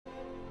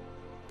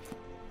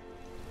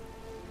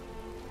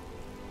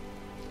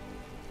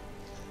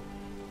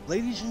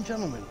Ladies and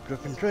gentlemen,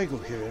 Griffin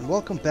Drago here, and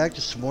welcome back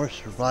to some more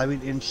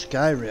Surviving in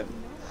Skyrim.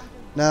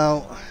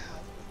 Now,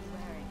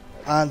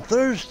 on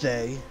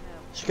Thursday,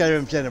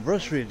 Skyrim's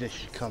Anniversary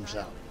Edition comes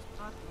out.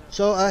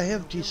 So I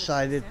have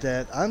decided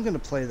that I'm going to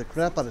play the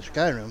crap out of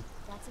Skyrim, you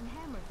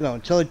know,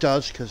 until it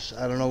does, because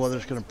I don't know whether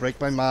it's going to break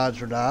my mods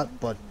or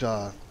not, but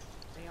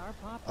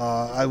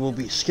I will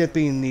be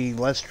skipping the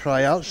Let's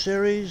Try Out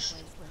series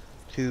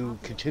to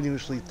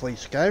continuously play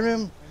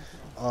Skyrim.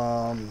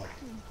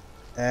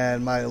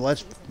 And my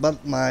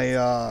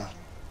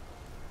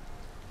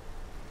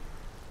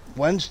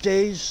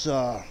Wednesdays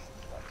are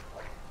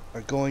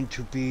going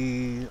to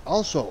be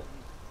also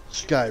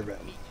Skyrim.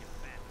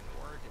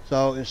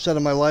 So instead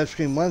of my live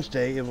stream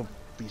Wednesday, it will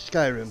be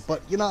Skyrim.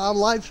 But you know, I'll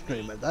live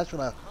stream it. That's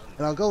what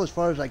I'll go as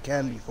far as I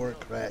can before it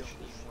crashes.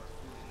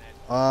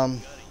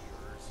 So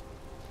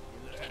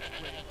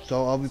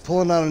I'll be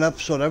pulling out an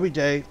episode every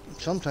day,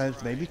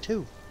 sometimes maybe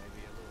two.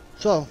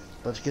 So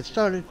let's get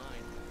started.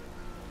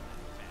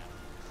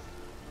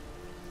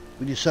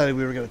 We decided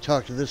we were going to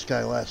talk to this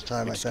guy last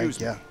time, I think,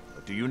 yeah.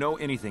 But do you know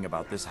anything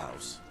about this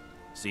house?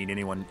 Seen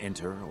anyone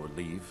enter or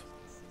leave?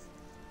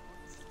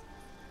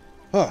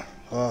 I'm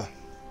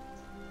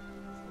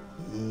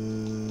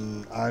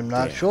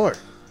not sure.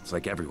 It's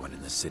like everyone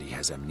in this city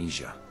has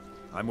amnesia.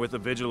 I'm with the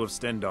Vigil of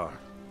Stendar.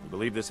 We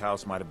believe this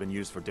house might have been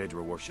used for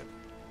Daedra worship.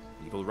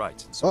 Evil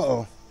rites and so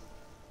forth.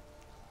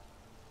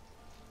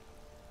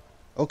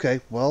 Okay,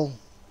 well...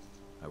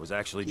 I was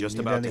actually just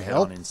about to head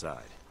on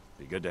inside.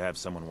 Be good to have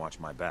someone watch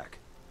my back.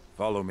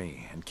 Follow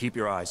me, and keep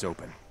your eyes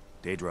open.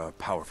 Daedra are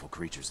powerful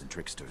creatures and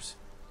tricksters.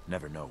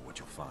 Never know what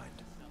you'll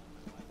find.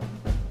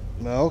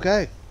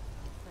 Okay.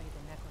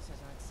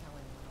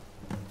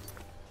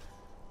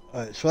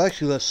 Alright, so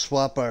actually let's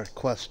swap our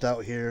quest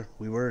out here.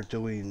 We were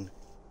doing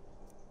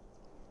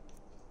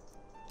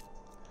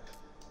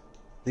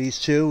these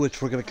two,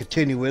 which we're going to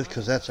continue with,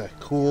 because that's a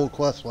cool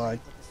quest line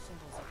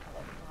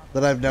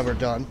that I've never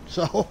done,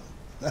 so...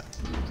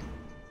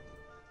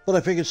 But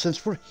I figured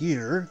since we're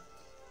here...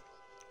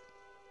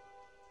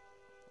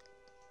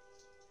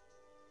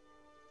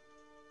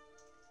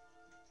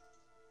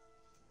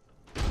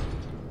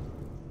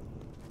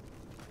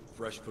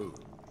 Fresh food.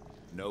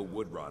 No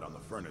wood rot on the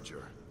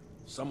furniture.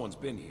 Someone's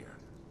been here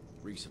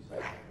recently,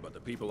 but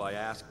the people I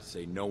asked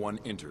say no one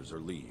enters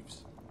or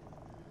leaves.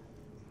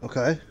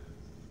 Okay.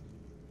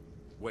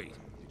 Wait,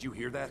 did you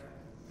hear that?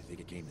 I think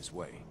it came this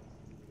way.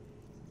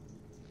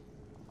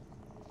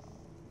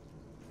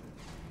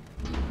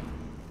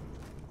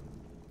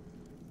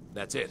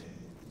 That's it.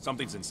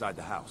 Something's inside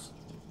the house.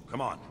 Come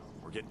on,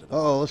 we're getting to the...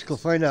 Uh-oh, let's go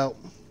find out.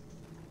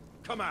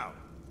 Come out.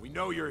 We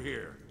know you're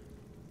here.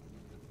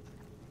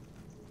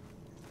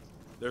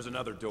 There's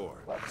another door.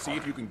 See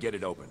if you can get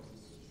it open.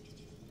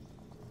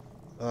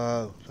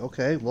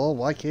 Okay, well,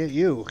 why can't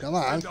you? Come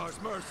on.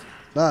 Mercy.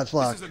 No, it's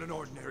locked. This isn't an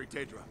ordinary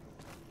Daedra.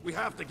 We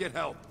have to get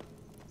help.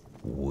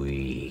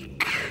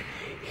 Weak.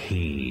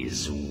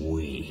 He's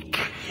weak.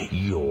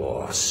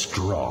 You're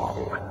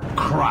strong.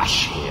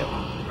 Crush him.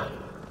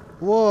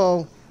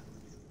 Whoa.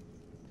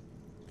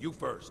 You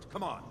first.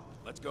 Come on.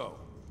 Let's go.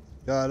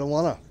 Yeah, I don't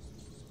wanna.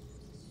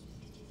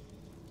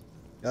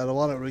 Yeah, I don't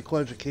wanna. It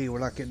requires a key. We're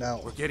not getting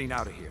out. We're getting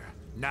out of here.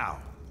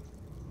 Now.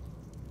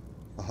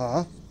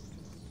 Uh-huh.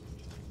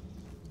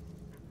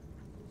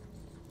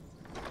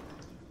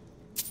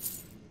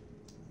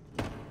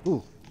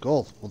 Ooh,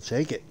 gold. We'll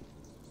take it.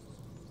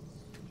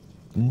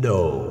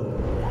 No.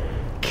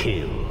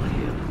 Kill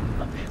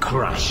him.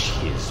 Crush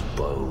his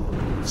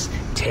bones.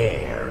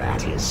 Tear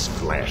at his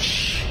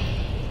flesh.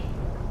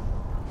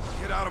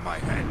 Get out of my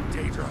head,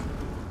 Daedra.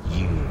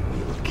 You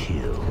will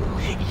kill.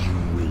 You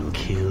will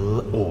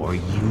kill, or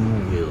you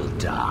will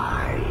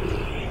die.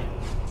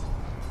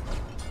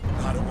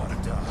 I don't want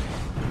to die.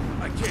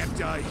 I can't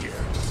die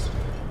here.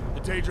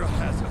 The Daedra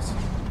has us.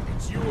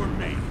 It's you or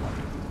me.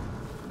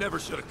 Never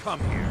should have come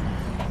here.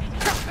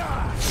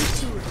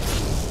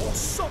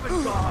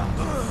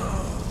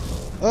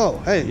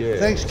 Oh, hey, Yes.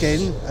 thanks,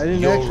 Caden. I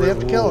didn't actually have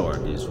to kill him. Your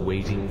reward is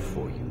waiting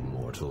for you,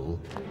 mortal.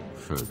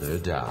 Further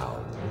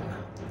down.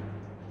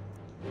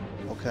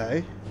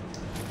 Okay.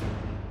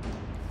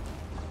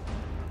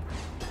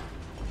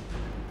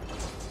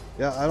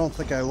 Yeah, I don't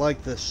think I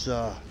like this,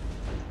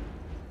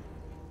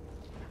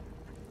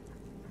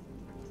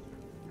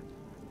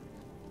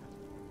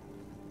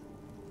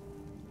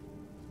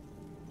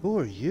 Who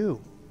are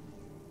you?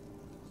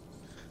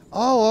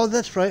 Oh,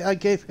 that's right. I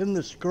gave him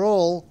the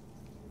scroll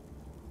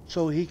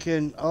so he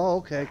can... Oh,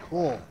 okay,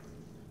 cool.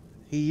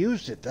 He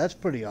used it. That's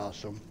pretty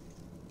awesome.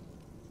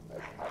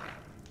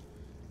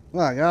 Come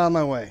on, get out of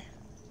my way.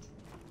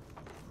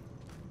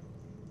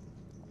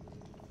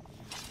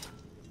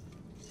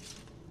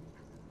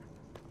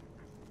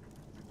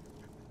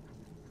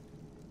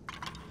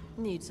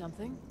 Need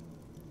something?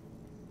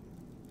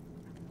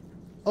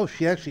 Oh,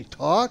 she actually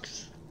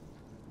talks?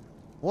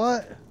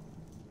 What?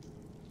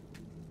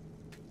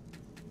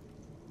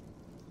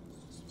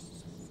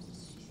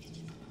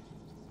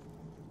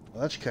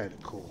 Well, that's kind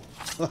of cool.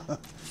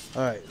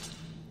 Alright.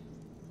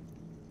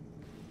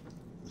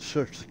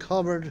 Search the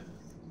cupboard.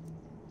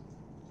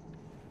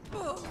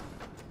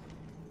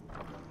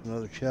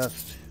 Another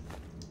chest.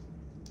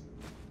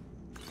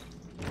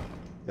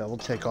 Yeah, we'll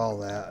take all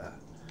that.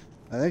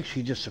 I think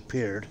she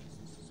disappeared.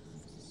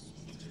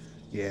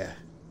 Yeah.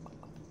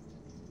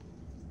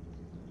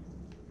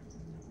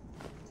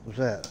 What's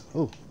that?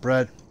 Oh,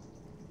 bread.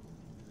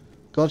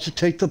 Got to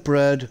take the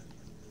bread.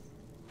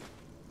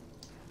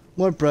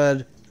 More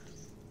bread.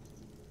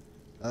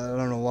 I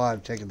don't know why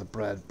I'm taking the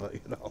bread, but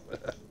you know,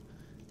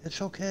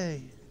 it's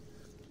okay.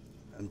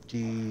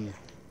 Empty.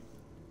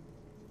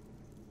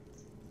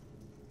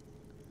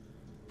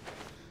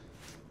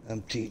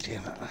 Empty,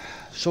 damn it.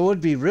 So it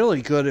would be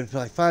really good if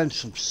I find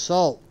some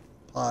salt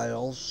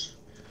piles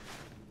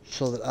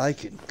so that I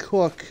can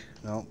cook.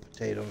 No,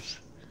 potatoes.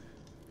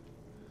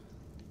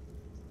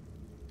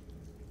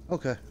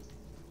 Okay.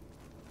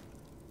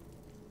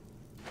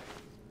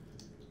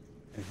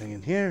 Anything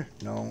in here?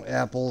 No.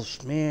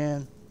 Apples,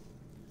 man.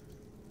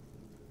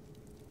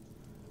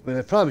 I mean,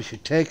 I probably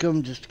should take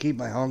them just to keep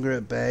my hunger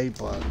at bay,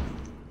 but...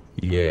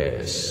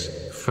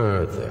 Yes,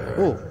 further.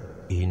 Oh.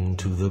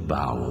 Into the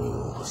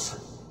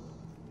bowels.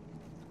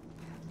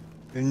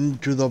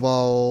 Into the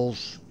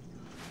bowels.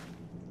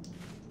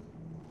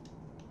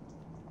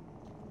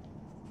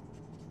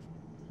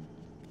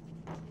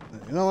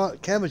 You know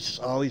what? Cabbage is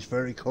always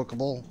very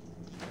cookable.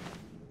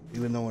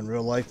 Even though in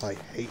real life I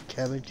hate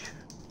cabbage.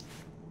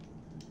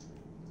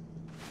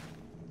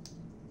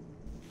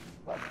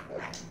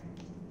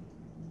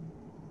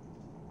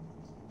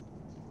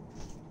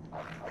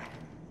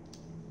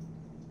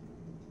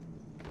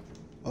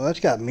 Well, that's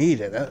got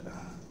meat in it.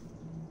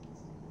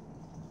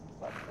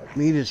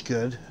 Meat is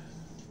good.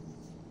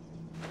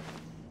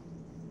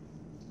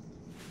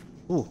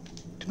 Ooh,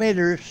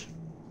 tomatoes.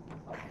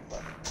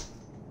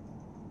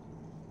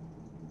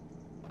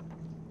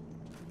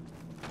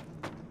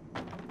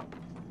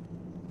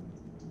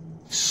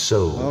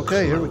 So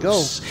okay, here we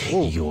go.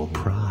 Ooh. Your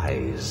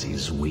prize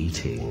is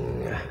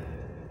waiting.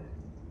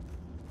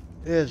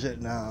 Is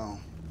it now?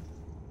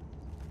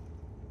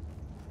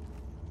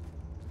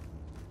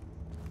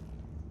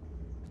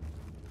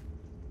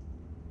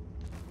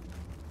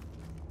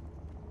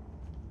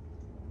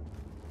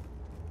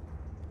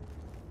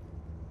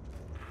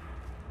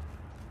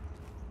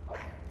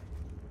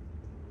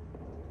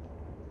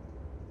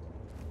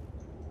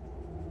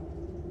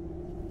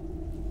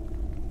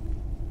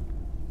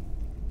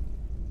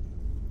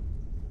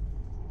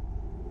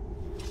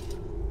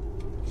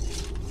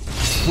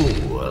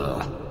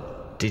 Fool!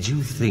 Did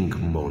you think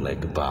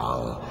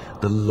Molegbal,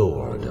 the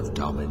Lord of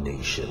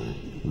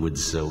Domination, would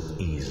so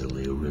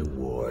easily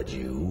reward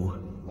you?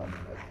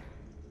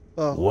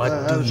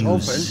 What do you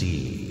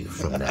see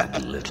from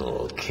that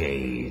little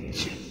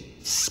cage?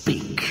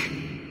 Speak.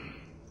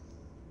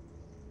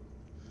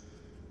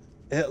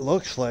 It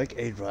looks like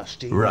a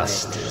rusty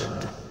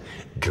Rusted.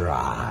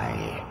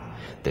 Dry.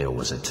 There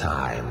was a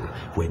time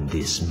when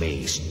this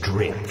mace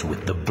dripped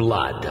with the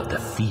blood of the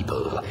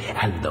feeble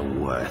and the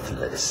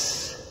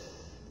worthless.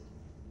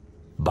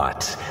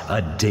 But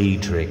a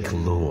Daedric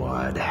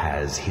lord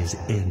has his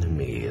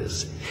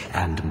enemies,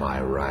 and my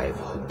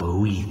rival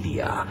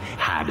Boethia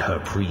had her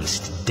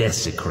priest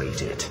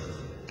desecrated,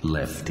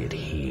 left it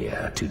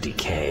here to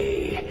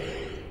decay,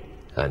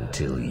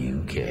 until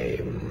you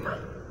came.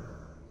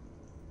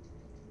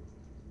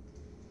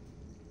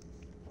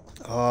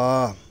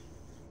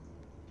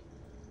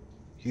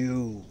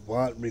 You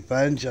want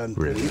revenge on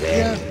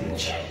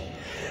Revenge?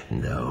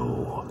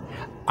 No,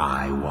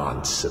 I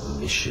want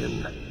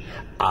submission.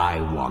 I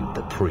want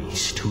the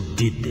priest who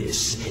did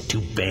this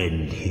to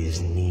bend his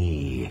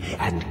knee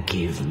and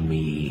give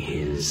me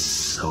his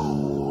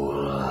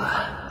soul.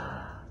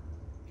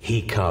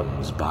 He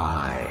comes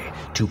by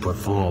to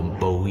perform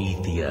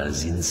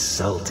Boethia's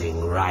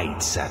insulting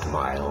rites at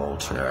my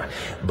altar,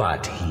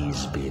 but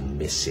he's been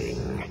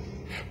missing,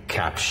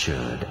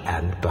 captured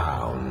and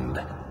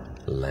bound,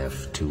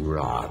 left to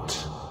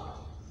rot.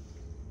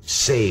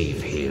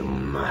 Save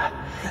him.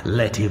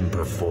 Let him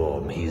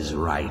perform his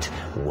rite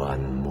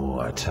one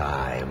more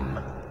time.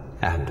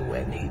 And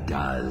when he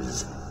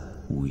does,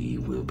 we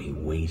will be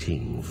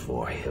waiting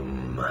for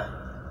him.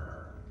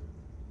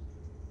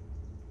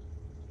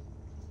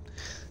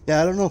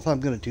 Yeah, I don't know if I'm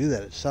going to do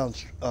that. It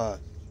sounds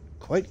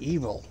quite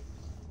evil.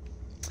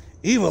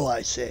 Evil,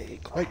 I say.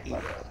 Quite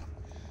evil.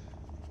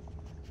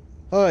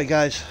 Alright,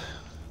 guys.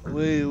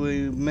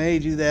 We may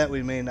do that.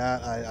 We may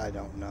not. I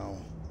don't know.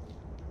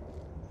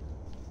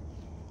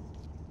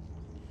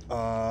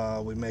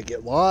 We may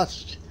get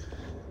lost.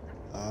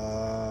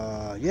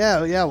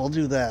 Yeah, we'll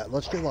do that.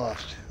 Let's get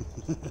lost.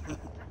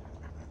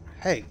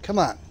 Hey, come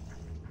on.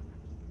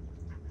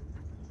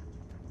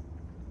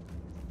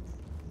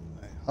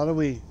 How do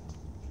we...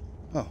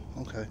 Oh,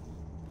 okay.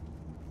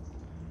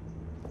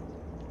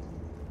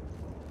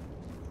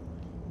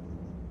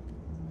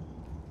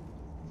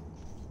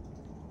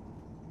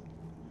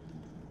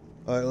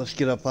 Alright, let's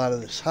get up out of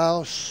this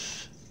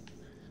house.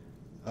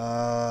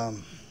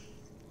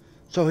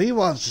 So he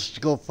wants us to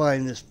go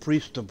find this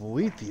priest of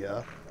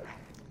Boethia.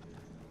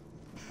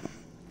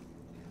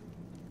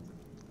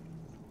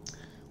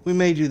 We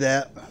may do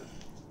that.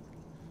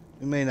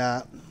 We may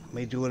not.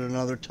 May do it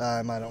another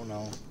time, I don't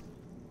know.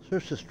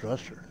 Search this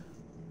dresser.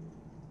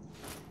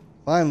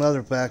 Fine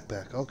leather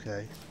backpack,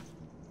 okay.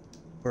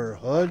 For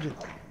hood.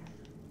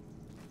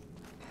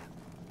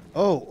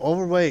 Oh,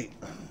 overweight.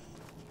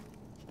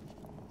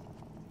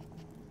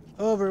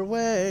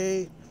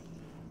 Overweight.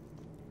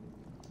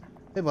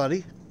 Hey,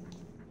 buddy.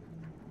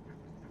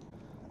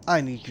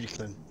 I need you to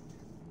clean.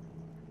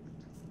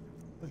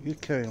 You're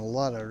carrying a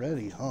lot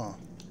already, huh?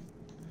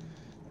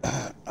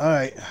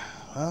 Alright,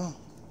 well.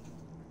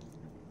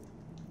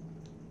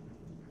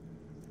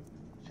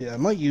 See, I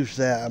might use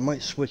that. I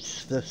might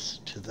switch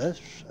this to this.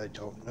 I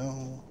don't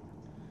know.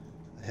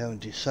 I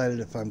haven't decided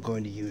if I'm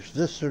going to use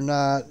this or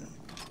not.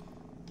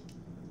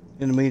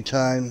 In the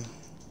meantime,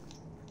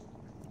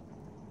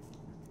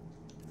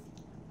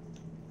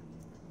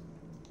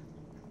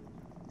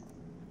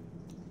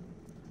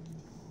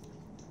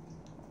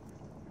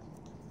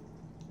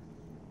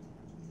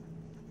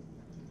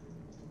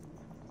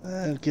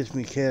 it gives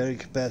me carrying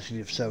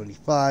capacity of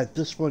 75.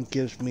 This one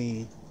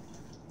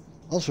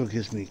also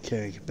gives me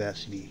carrying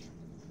capacity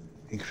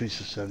increase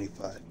of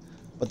 75.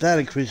 But that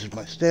increases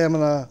my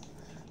stamina,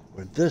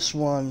 where this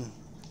one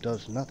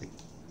does nothing.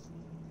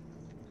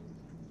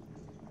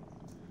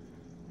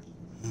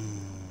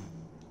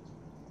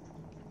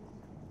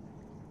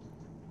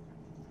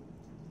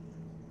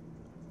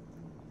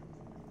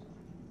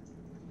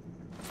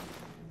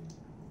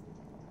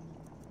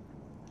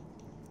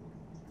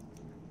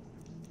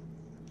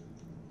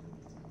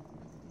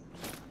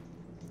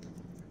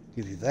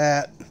 Give you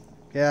that.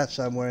 Yes,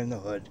 I'm wearing the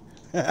hood.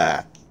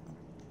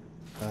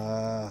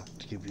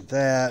 Give you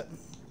that.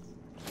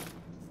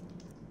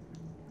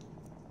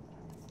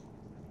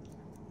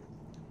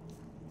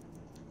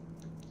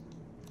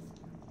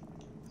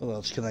 What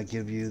else can I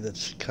give you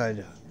that's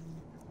kind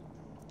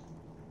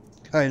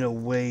of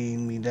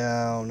weighing me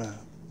down?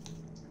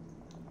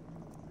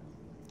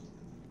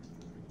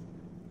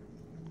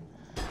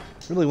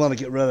 Really want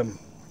to get rid of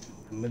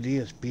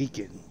Medea's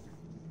Beacon.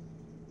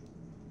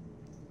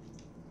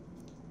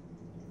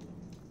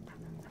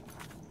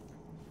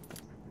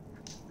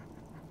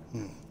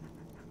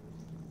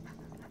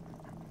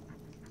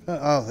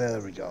 Oh, there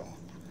we go.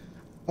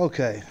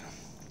 Okay.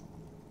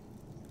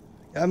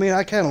 I mean,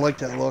 I kind of like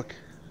that look.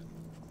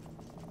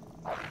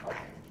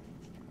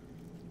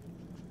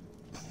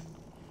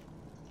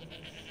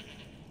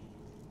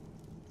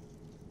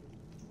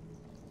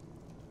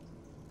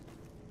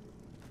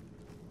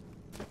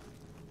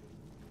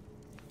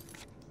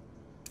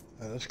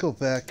 Let's go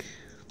back.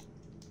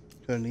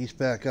 Turn these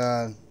back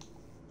on.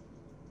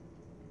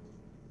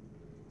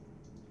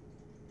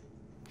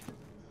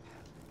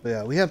 But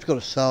yeah, we have to go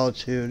to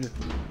Solitude.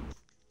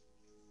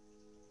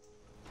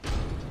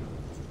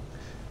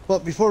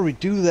 But before we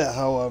do that,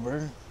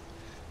 however,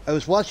 I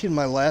was watching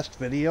my last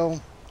video,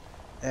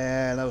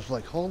 and I was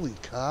like, holy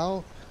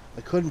cow.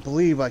 I couldn't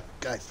believe I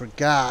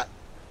forgot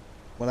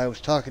when I was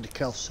talking to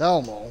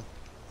Calcelmo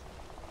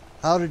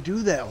how to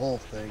do that whole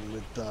thing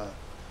with the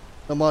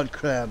mud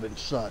crab and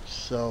such.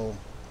 So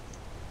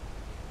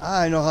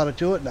I know how to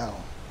do it now.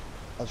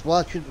 I was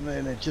watching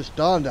and it just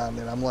dawned on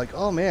me, and I'm like,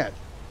 oh man.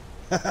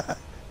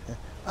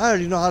 I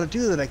already know how to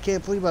do that. I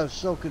can't believe I was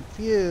so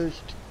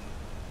confused.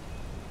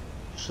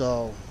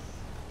 So,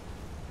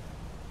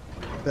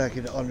 back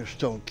into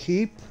Understone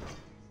Keep.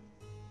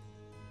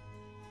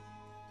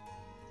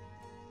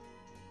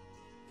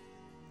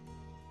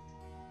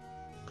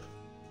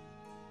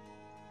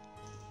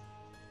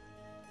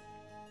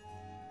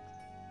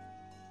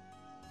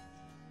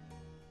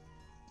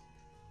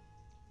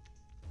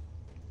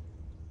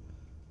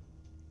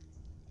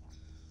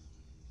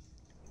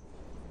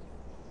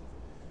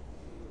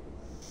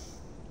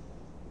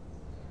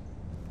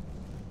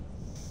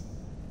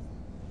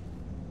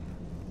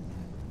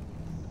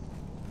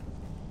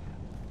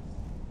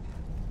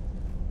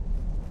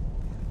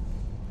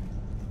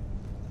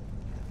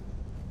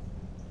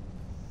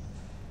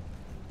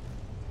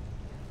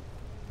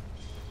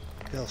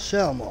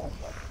 Selmo.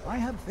 I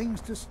have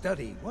things to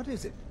study. What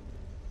is it?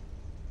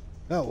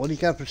 Oh, what do you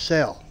got for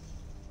sale?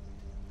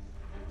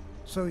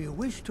 So you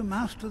wish to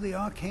master the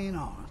arcane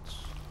arts?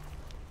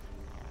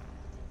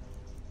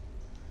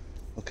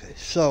 Okay,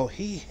 so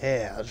he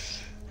has...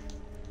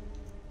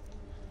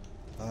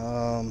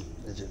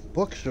 is it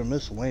books or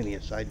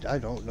miscellaneous? I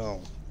don't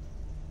know.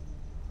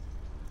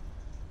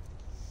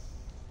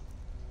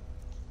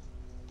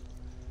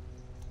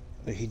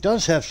 He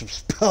does have some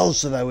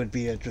spells that I would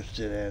be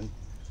interested in.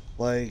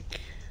 Like,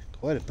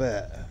 quite a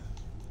bit.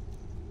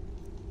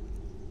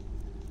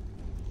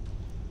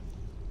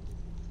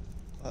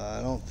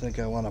 I don't think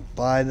I want to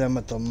buy them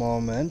at the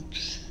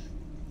moment.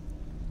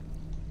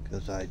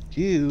 Because I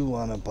do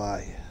want to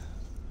buy...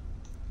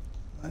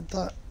 I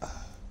thought...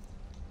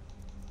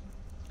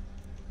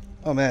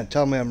 Oh man,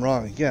 tell me I'm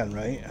wrong again,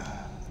 right?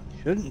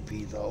 Shouldn't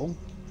be, though.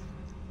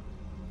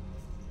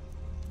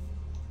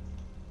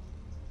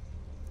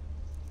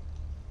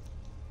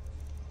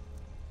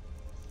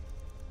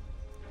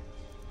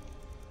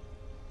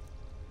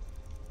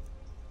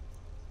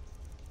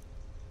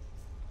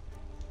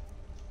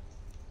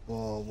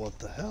 Well, what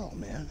the hell,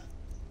 man?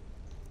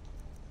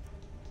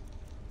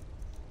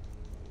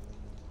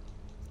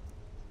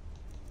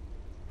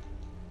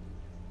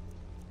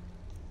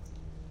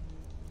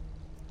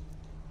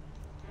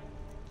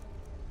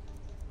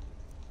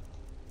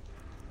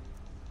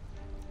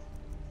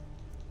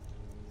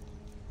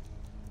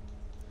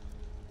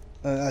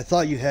 I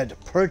thought you had to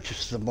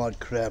purchase the mud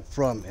crab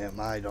from him.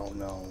 I don't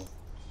know.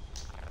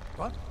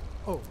 What?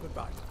 Oh,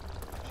 goodbye.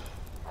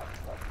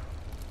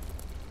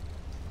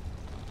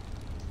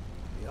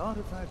 The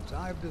artifacts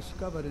I've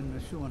discovered in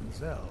Nishuan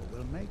Zell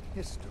will make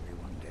history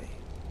one day.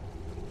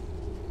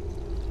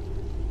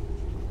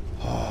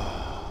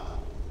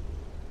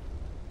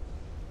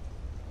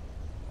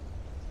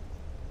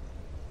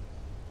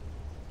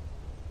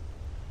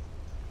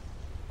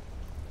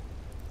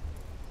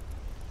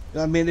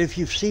 I mean, if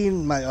you've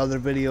seen my other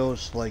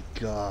videos,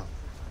 like,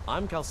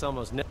 I'm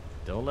Calcelmo's nephew.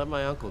 Don't let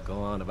my uncle go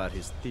on about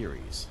his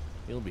theories.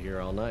 He'll be here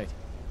all night.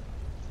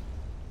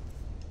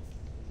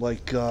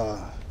 Like, you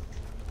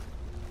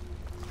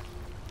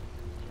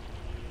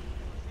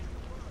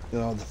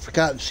know, the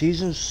Forgotten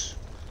Seasons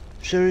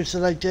series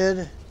that I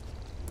did.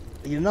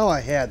 You know I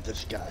had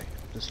this guy,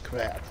 this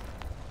crab.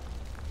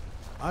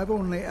 I've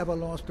only ever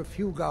lost a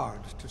few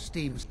guards to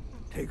Steam's.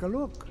 Take a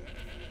look.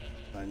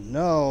 I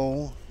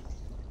know.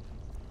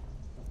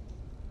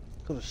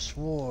 Could have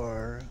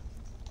swore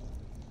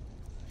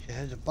you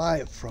had to buy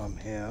it from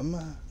him.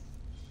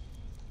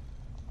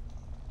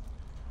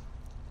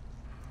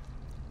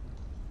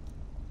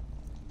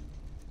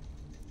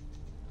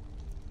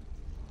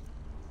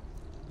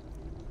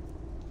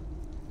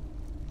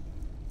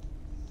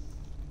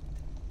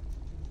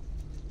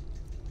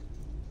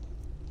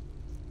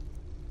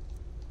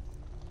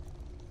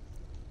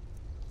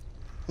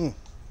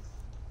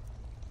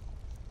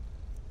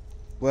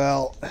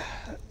 Well,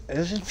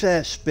 isn't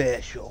that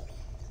special?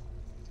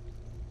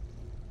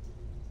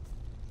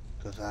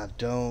 Because I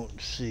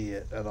don't see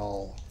it at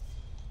all.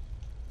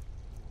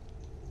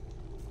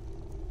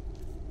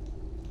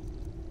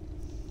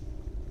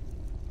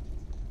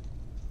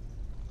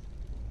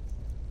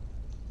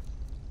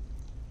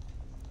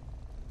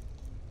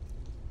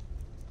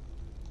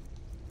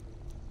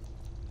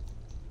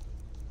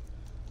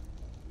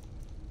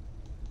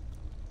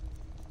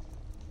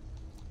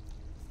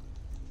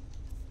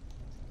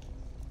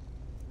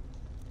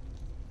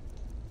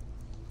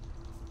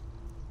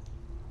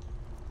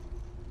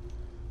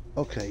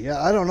 Okay,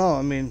 yeah, I don't know.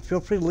 I mean,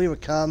 feel free to leave a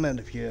comment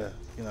if you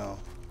know.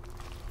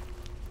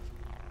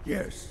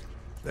 Yes,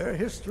 their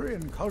history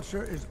and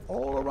culture is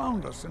all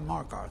around us in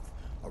Markarth.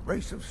 A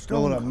race of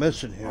Know what I'm stone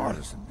missing here.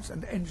 artisans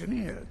and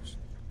engineers.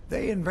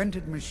 They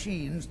invented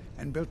machines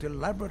and built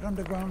elaborate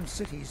underground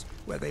cities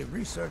where they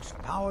researched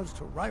powers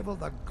to rival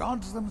the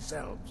gods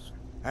themselves.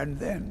 And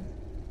then,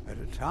 at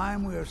a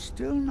time we are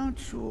still not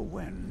sure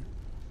when,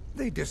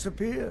 they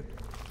disappeared.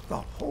 The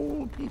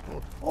whole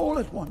people, all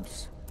at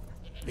once,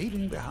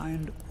 leaving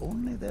behind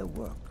only their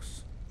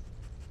works.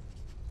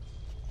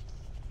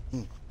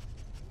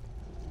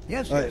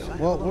 Yes, All yes. right,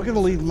 well, we're going to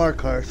leave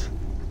Markarth.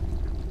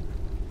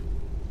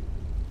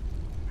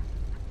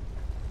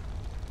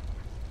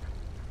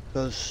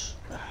 Because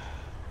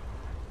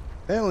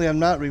apparently I'm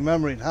not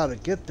remembering how to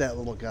get that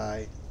little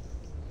guy.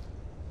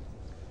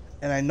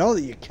 And I know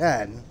that you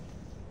can.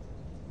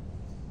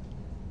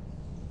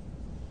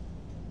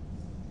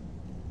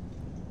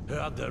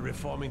 Heard they're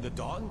reforming the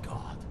Dawn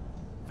Guard.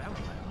 Vampire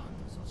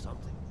hunters or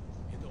something.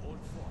 In the old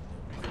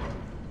fort.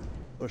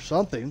 Or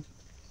something.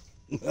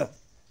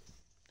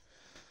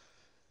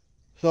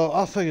 So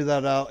I'll figure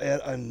that out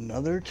at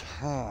another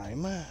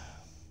time.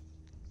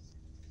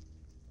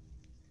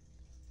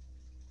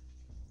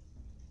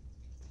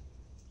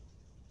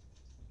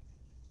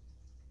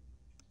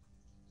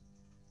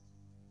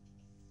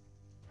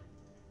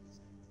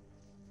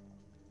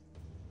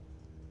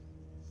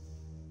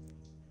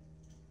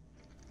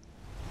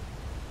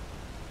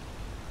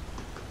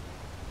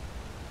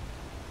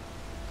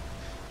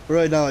 But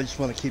right now I just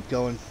want to keep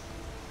going.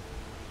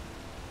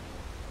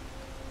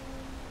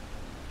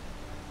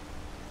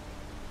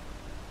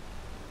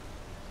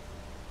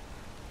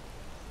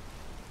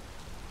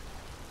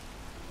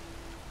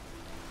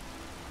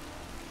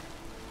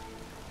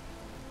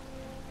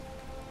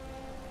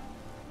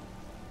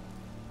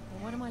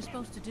 What am I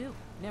supposed to do?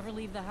 Never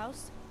leave the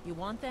house? You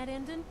want that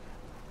ending?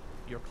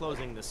 You're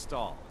closing the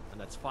stall,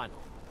 and that's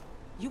final.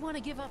 You want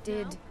to give up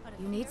Did now?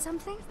 you need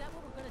something? Is that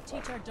what we're going to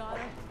teach our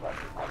daughter?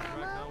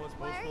 Mama,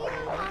 why are you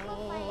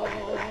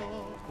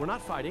Papa? We're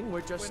not fighting,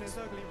 we're just...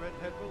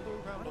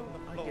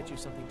 I'll get you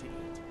something to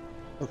eat.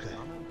 Okay.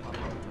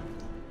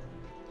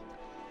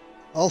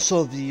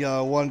 Also, the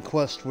one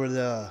quest where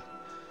the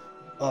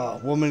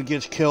woman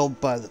gets killed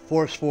by the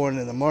Forsworn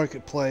in the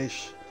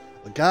marketplace.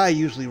 A guy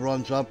usually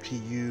runs up to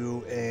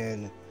you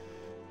and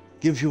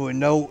gives you a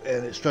note,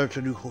 and it starts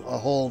a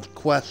whole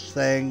quest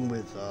thing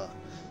with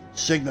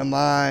Sigma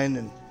Mine,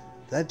 and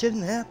that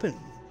didn't happen.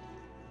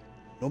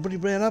 Nobody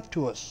ran up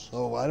to us,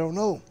 so I don't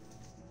know.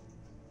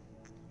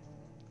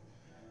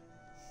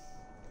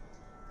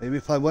 Maybe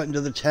if I went into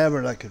the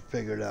tavern I could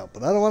figure it out,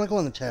 but I don't want to go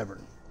in the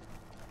tavern.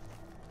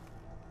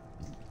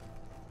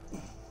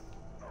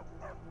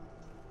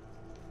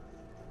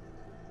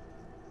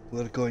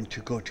 we're going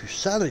to go to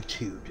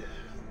Solitude.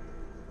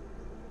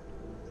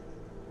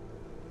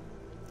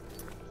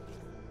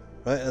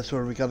 Right, that's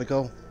where we gotta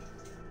go.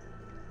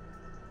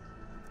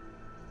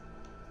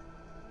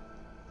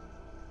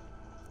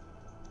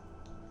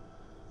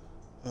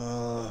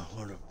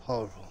 What a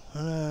powerful.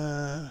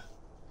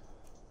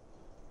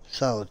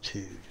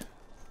 Solitude.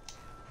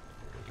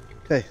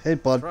 Okay, hey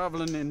bud.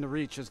 Traveling in the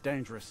Reach is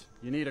dangerous.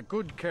 You need a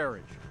good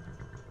carriage.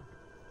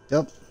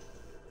 Yep.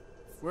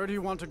 Where do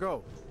you want to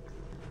go?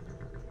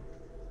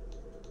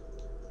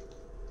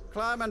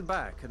 Climb and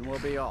back and we'll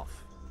be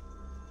off.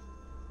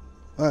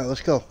 Alright,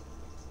 let's go.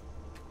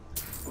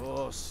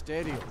 Oh,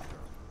 steady.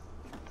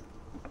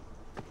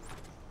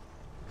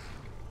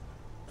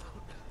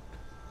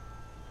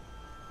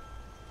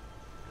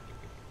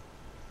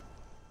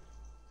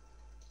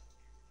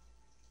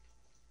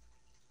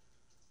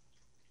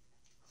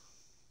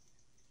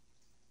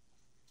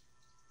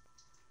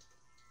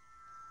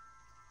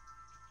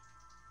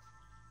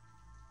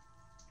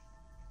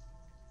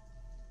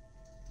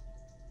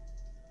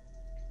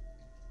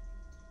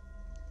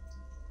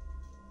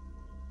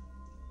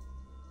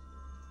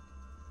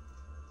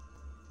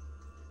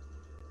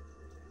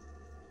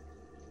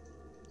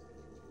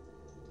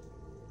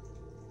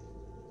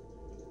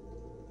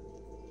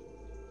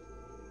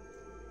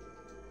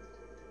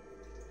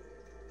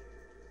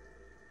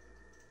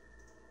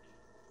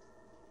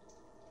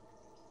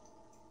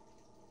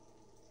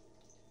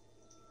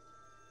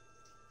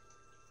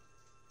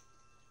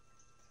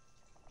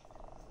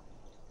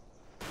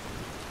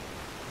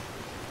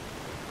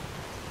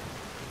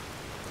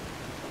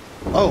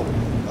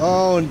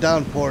 Oh, and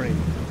downpouring.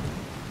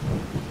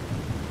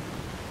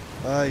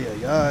 Ay,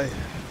 ay, ay.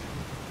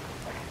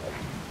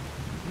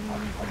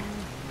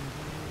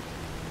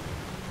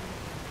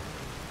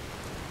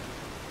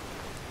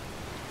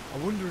 I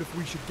wonder if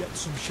we should get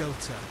some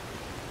shelter.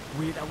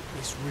 Wait out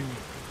this rain.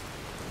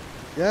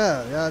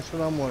 Yeah, that's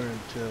what I'm wondering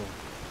too.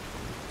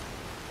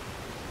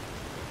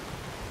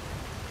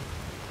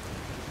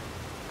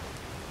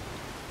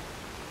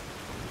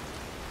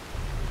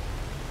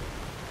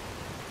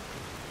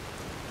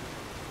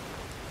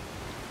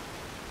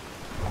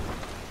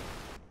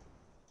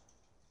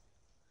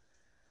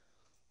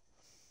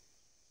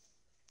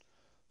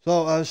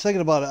 So I was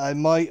thinking about it. I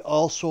might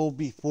also,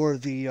 before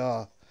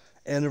the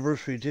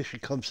anniversary edition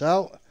comes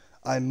out,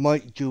 I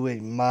might do a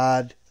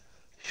mod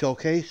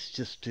showcase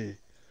just to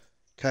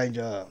kind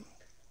of,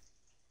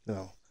 you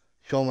know,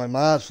 show my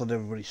mods, let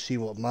everybody see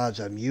what mods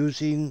I'm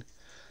using.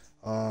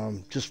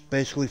 Just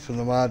basically from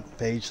the mod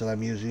page that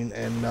I'm using,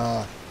 and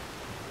a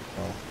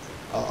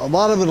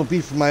lot of it'll be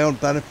for my own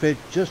benefit,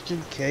 just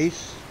in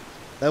case.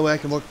 That way I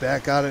can look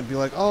back on it and be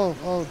like,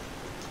 oh,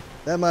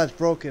 that mod's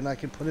broken. I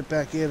can put it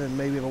back in and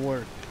maybe it'll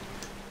work.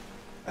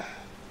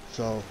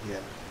 So,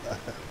 yeah.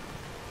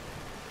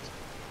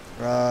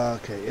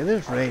 Okay, it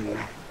is raining,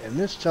 and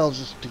this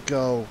tells us to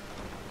go...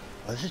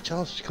 Why does it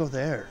tell us to go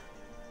there?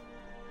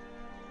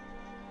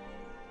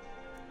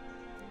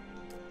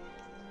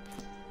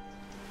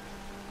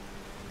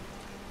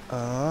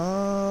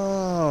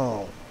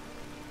 Oh.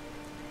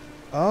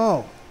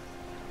 Oh.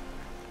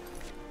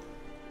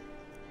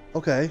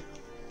 Okay.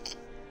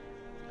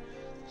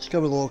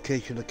 Discover the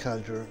location of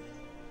Conjure.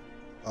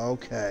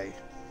 Okay.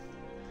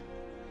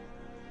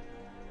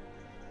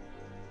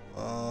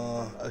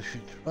 I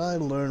should try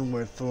to learn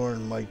where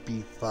Thorn might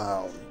be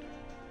found.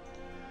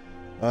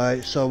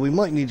 Alright, so we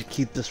might need to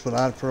keep this one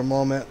on for a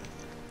moment.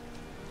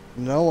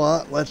 You know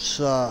what? Let's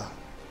go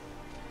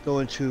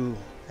into...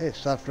 Hey, it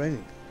stopped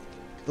raining.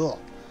 Cool.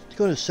 Let's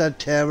go to said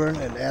tavern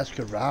and ask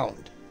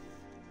around.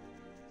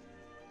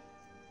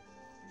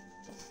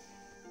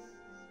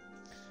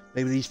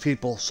 Maybe these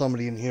people,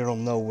 somebody in here will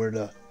know where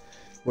to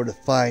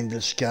find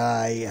this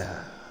guy.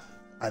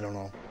 I don't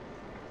know.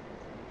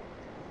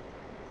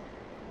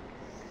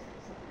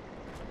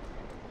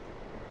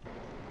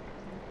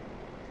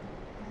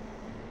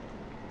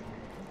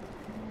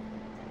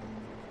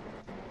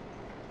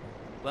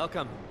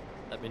 Welcome.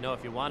 Let me know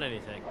if you want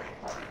anything.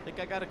 I think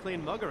I got a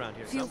clean mug around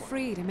here Feel somewhere.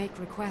 free to make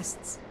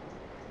requests.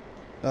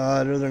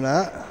 No, they're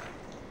not.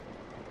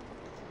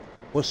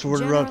 What's the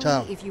word around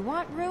town? If you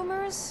want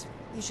rumors,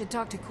 you should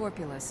talk to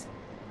Corpulus.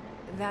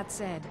 That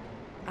said,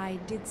 I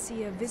did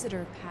see a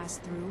visitor pass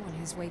through on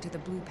his way to the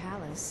Blue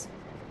Palace.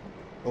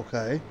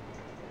 Okay.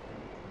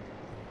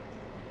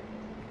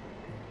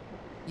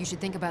 You should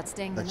think about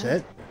staying the That's night.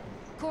 it?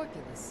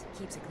 Corpulus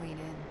keeps a clean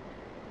inn.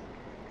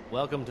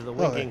 Welcome to the Oh,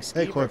 Winking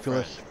hey, Skeever,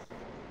 Corpulus. friend.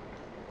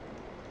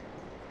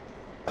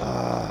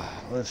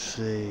 Let's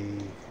see.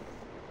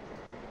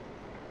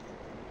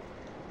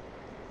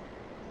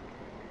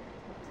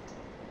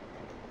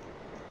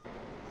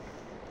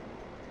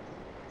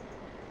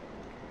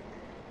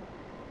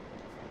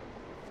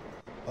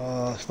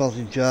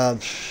 Smelting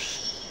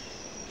jobs,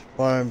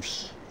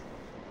 farms,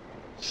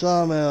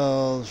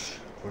 sawmills,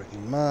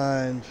 working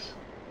mines.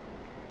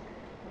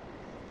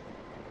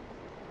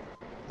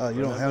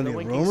 You don't have any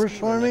rumors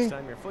for me?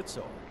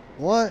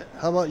 What?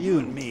 How about you? You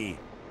and me.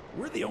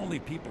 We're the only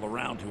people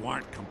around who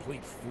aren't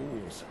complete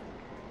fools.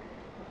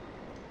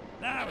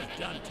 I was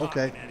done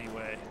talking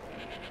anyway.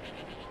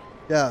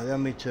 Yeah,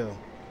 me too.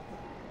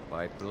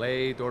 By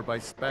blade or by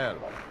spell.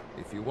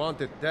 If you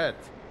want it dead,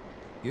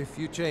 if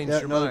you change Yeah,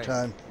 your another mind,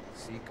 time.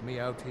 seek me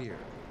out here.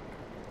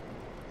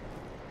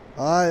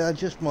 I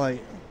just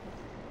might.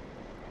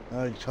 I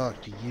already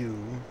talked to you.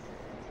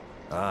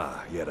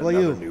 Ah, yet Well,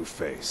 another you. new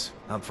face.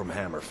 I'm from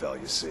Hammerfell,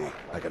 you see.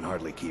 I can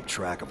hardly keep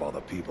track of all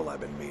the people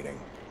I've been meeting.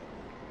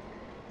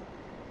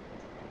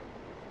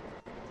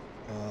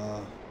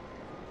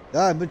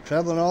 Yeah, I've been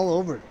traveling all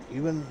over,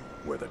 even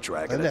Where the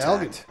dragon the hell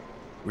attacked.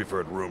 We've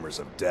heard rumors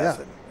of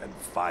death and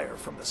fire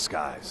from the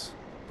skies,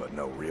 but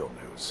no real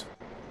news.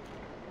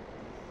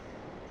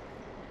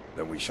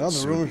 Then we should the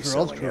soon be rumors are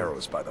all selling true.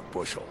 arrows by the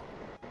bushel.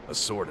 A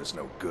sword is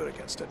no good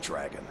against a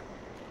dragon.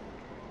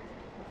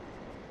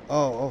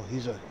 Oh,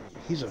 he's a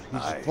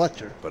Aye,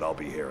 Fletcher. but I'll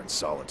be here in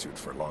Solitude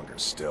for longer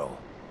still.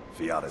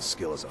 Fiata's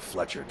skill as a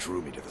Fletcher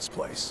drew me to this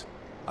place.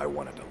 I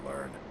wanted to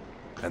learn.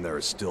 And there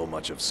is still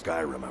much of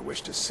Skyrim I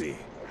wish to see.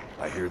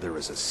 I hear there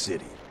is a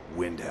city,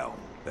 Windhelm,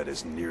 that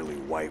is nearly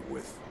white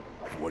with...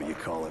 what do you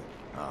call it?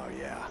 Oh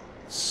yeah,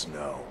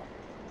 snow.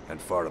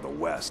 And far to the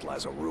west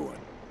lies a ruin,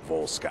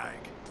 Volskag.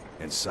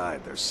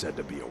 Inside there's said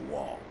to be a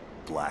wall,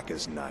 black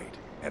as night,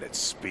 and it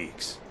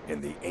speaks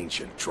in the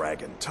ancient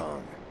dragon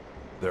tongue.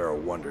 There are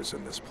wonders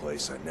in this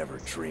place I never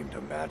dreamed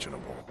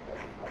imaginable.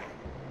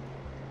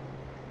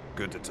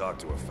 Good to talk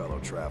to a fellow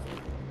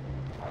traveler.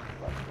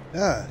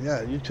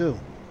 Yeah, you too.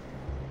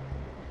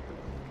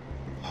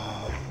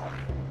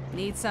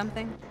 Need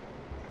something?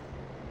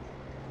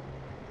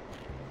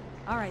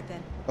 All right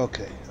then.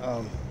 Okay,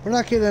 we're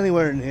not getting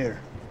anywhere in here.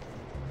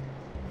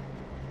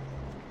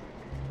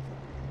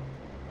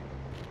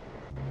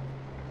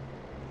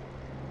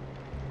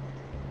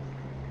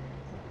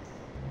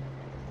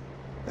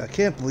 I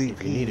can't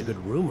believe If you need a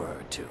good rumor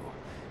or two,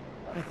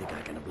 I think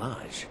I can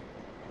oblige.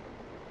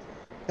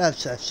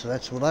 That's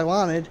what I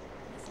wanted.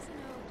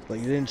 But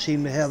you didn't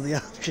seem to have the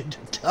option to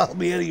tell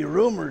me any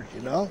rumors,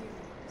 you know?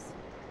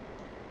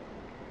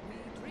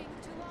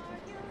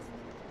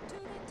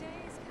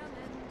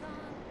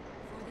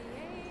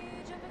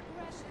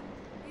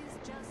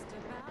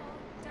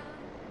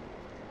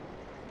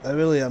 I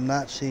really am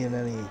not seeing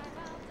any.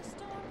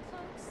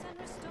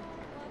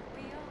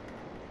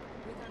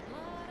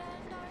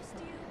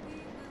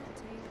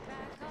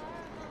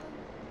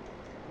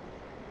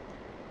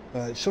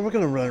 Alright, so we're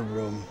gonna run a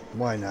room.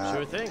 Why not?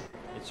 Sure thing.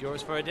 It's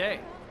yours for a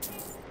day.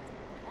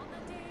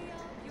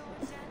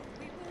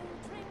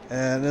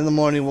 And in the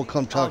morning we'll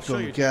come talk to I'll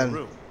show him you to your again.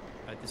 room.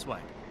 Right this way.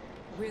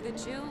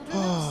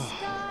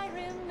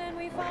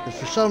 Because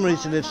for some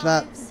reason it's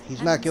not.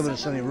 He's not giving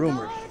us any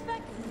rumors.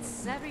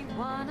 Every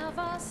one of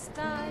us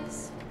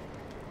dies.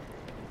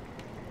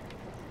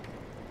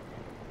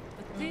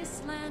 But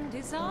this land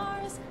is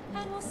ours,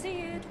 and we'll see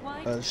it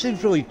white. It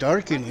seems really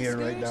dark in here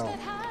right now.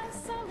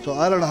 So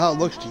I don't know how it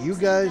looks to you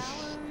guys.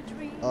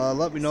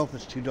 Let me know if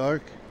it's too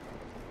dark.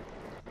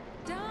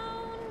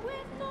 Down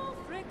with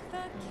Ulfric,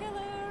 the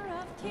killer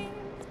of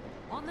kings.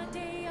 On the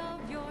day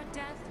of your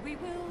death, we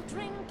will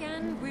drink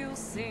and we'll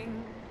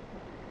sing.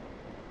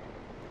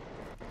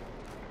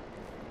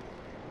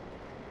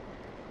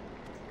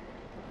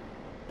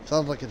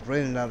 Sounds like it's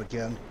raining out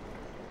again.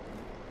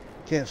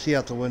 Can't see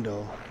out the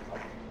window.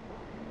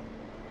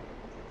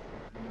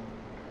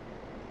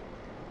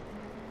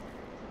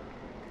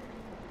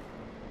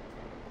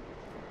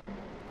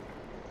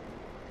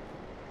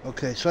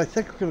 Okay, so I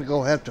think we're gonna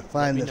go have to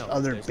find this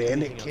other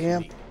bandit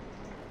camp.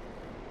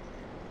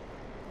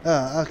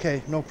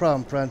 Okay, no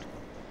problem, friend.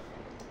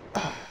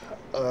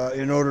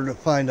 In order to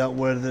find out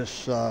where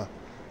this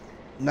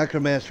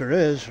necromancer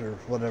is, or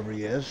whatever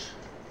he is.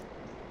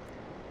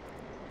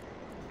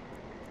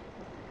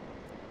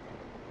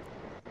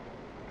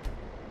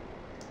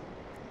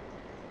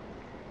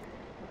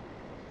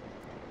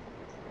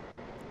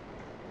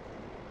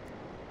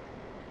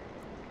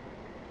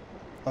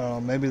 I don't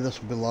know, maybe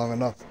this will be long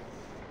enough.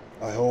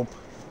 I hope.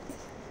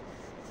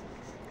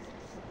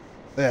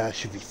 Yeah, it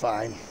should be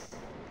fine.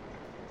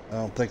 I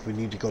don't think we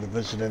need to go to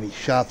visit any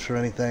shops or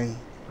anything.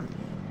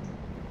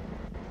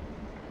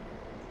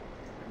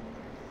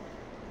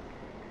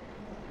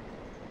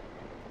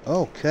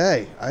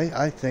 Okay,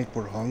 I think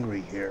we're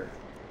hungry here.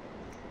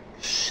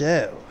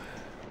 So.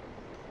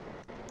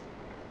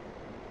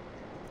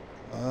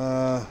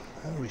 That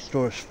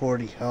restores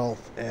 40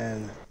 health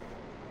and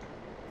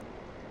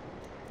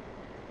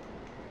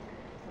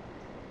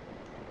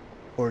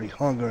 40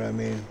 hunger, I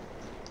mean.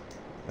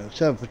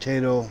 7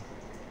 potato.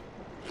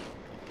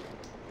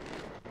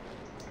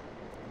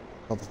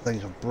 Couple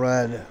things of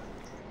bread.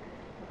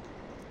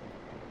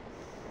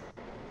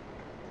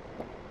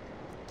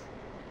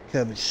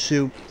 Cabbage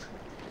soup.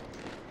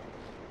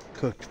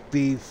 Cooked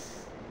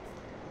beef.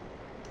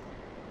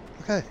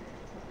 Okay.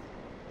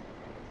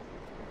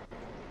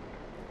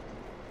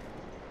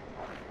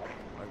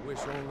 I wish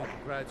only to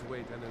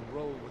graduate and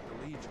enroll with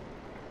the Legion.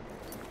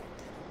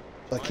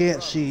 So I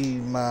can't see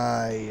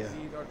my... Lead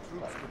our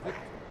troops to victory.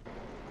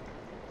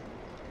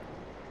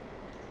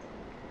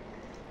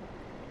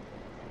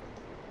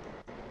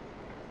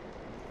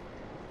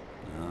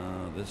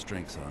 Well, this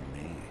drink's on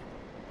me.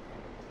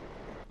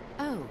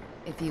 Oh,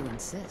 if you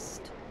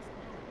insist.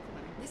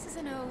 This is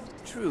an ode.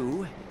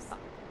 True.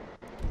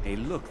 Hey,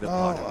 look, the Oh,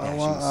 pot of I dashing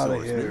want out of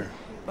swordsman. here.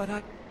 But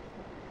I...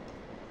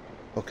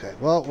 Okay,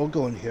 well, we'll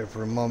go in here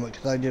for a moment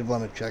because I did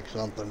want to check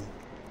something.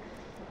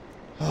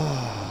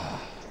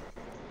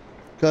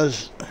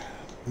 Because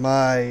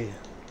my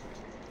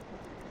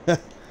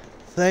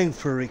thing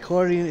for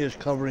recording is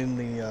covering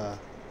the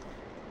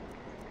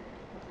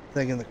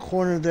thing in the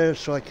corner there,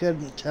 so I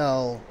couldn't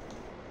tell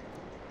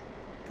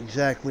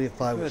exactly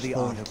if I was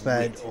fully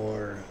fed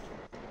or...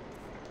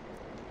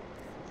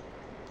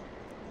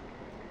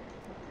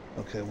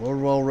 Okay, we're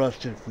well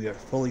rested. We are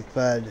fully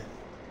fed.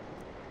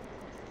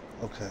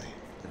 Okay.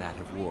 That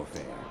of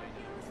warfare.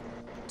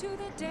 To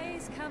the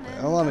days coming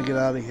I want to get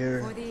out of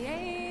here. for the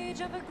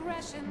age of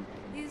aggression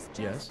is just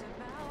Yes?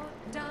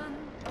 about done.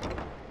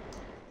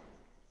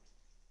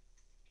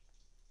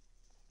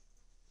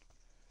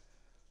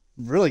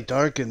 Really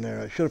dark in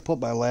there. I should have put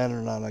my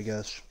lantern on, I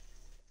guess.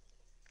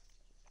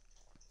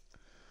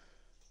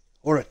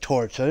 Or a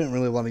torch. I didn't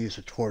really want to use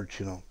a torch,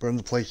 you know. Burn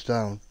the place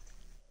down.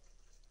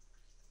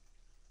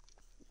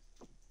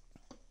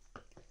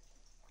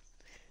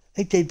 I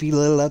think they'd be a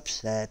little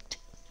upset.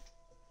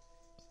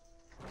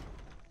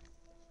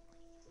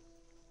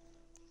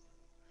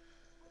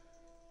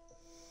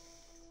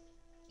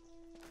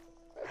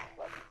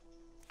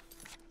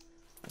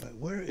 Right,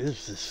 where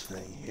is this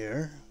thing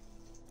here?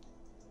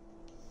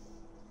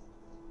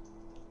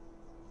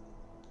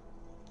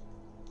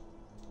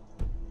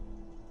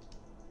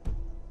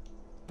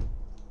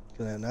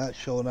 Can I not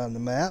show it on the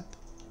map?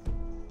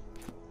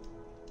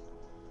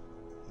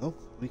 Nope,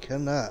 we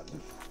cannot.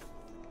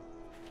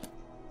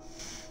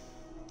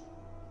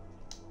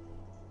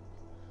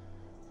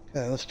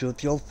 Okay, let's do it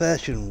the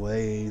old-fashioned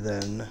way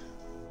then.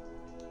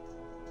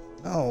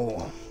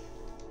 No.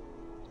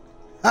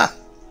 Ha!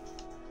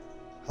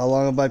 How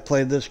long have I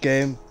played this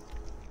game?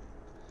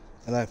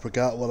 And I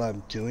forgot what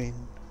I'm doing?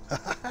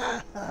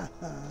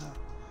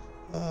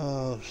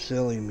 Oh,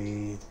 silly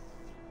me.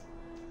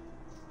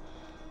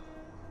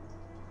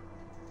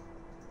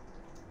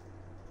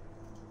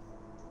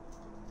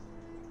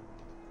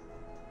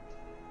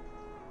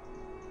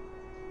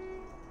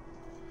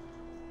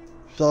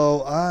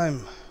 So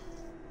I'm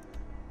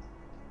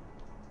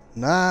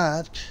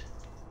not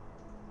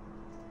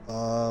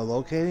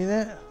locating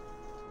it.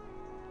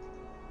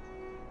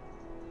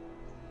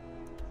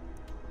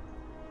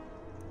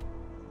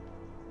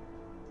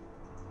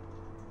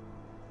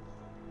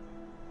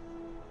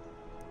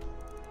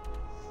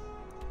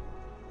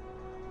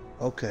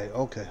 Okay,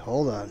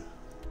 hold on.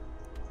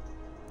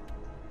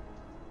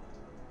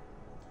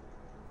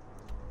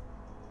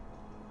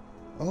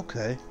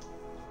 Okay,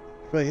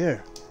 it's right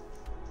here.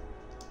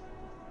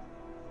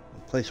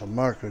 Place a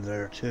marker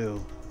there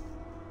too.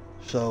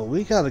 So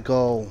we gotta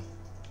go.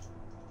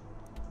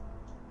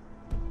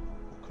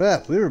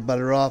 Crap, we were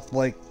better off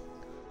like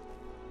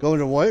going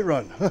to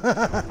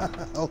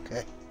Whiterun.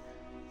 Okay.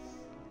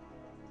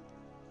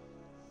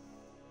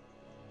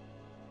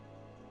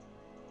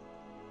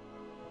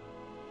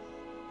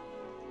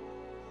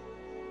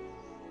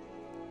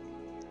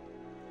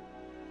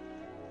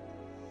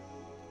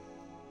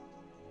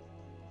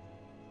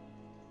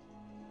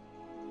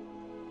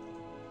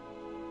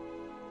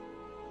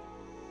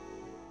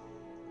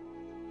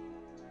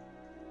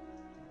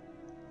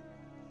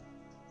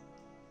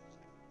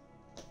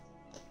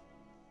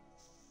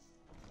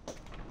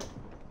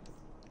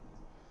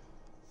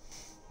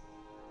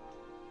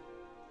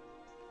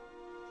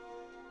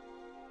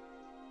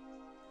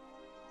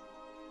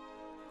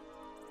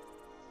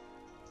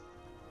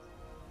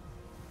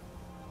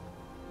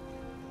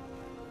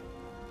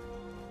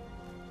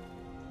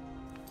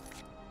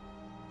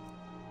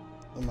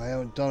 I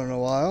haven't done in a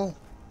while.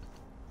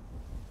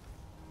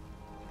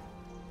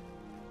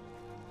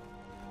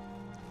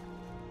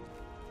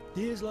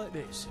 Days like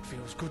this, it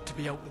feels good to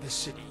be out of the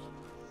city,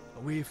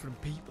 away from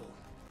people.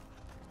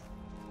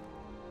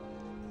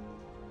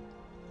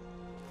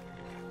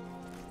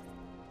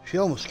 She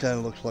almost kind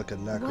of looks like a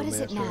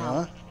necromancer,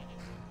 huh?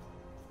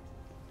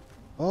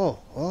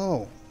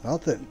 Oh,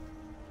 nothing.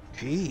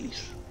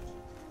 Jeez.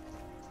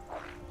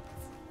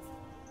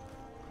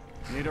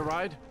 Need a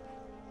ride?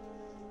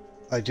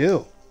 I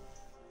do.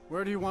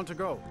 Where do you want to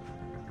go?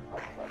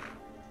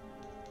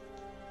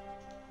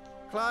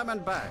 Climb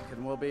and back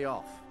and we'll be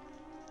off.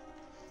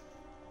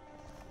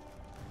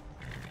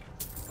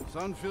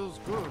 Sun feels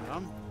good,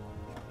 huh?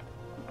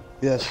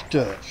 Yes, it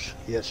does.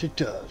 Yes, it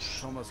does.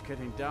 It's almost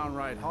getting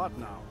downright hot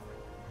now.